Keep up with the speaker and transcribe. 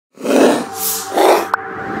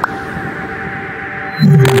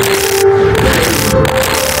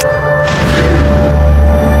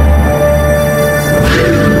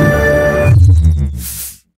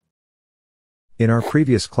In our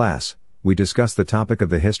previous class, we discussed the topic of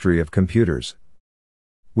the history of computers,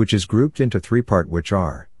 which is grouped into three parts, which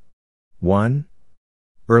are 1.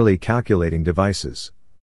 Early calculating devices.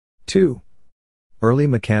 2. Early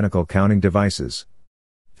mechanical counting devices.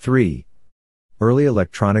 3. Early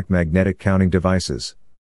electronic magnetic counting devices.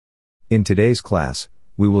 In today's class,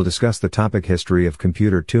 we will discuss the topic history of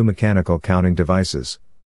computer 2 mechanical counting devices.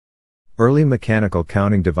 Early mechanical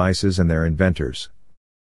counting devices and their inventors.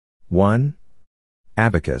 1.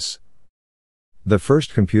 Abacus. The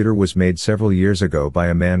first computer was made several years ago by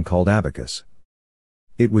a man called Abacus.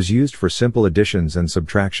 It was used for simple additions and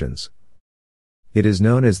subtractions. It is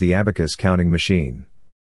known as the Abacus counting machine.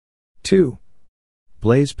 2.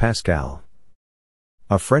 Blaise Pascal.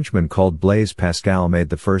 A Frenchman called Blaise Pascal made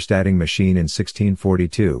the first adding machine in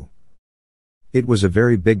 1642. It was a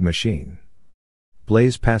very big machine.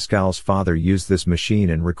 Blaise Pascal's father used this machine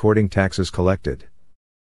in recording taxes collected.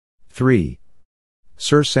 3.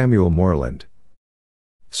 Sir Samuel Morland.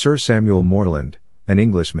 Sir Samuel Morland, an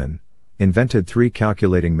Englishman, invented three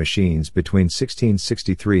calculating machines between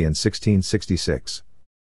 1663 and 1666.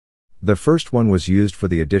 The first one was used for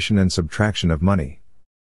the addition and subtraction of money.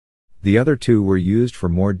 The other two were used for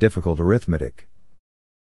more difficult arithmetic.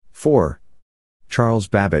 4. Charles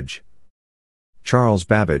Babbage. Charles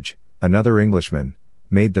Babbage, another Englishman,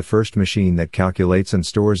 made the first machine that calculates and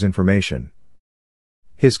stores information.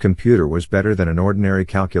 His computer was better than an ordinary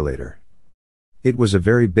calculator. It was a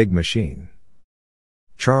very big machine.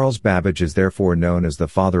 Charles Babbage is therefore known as the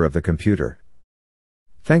father of the computer.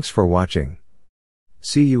 Thanks for watching.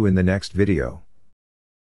 See you in the next video.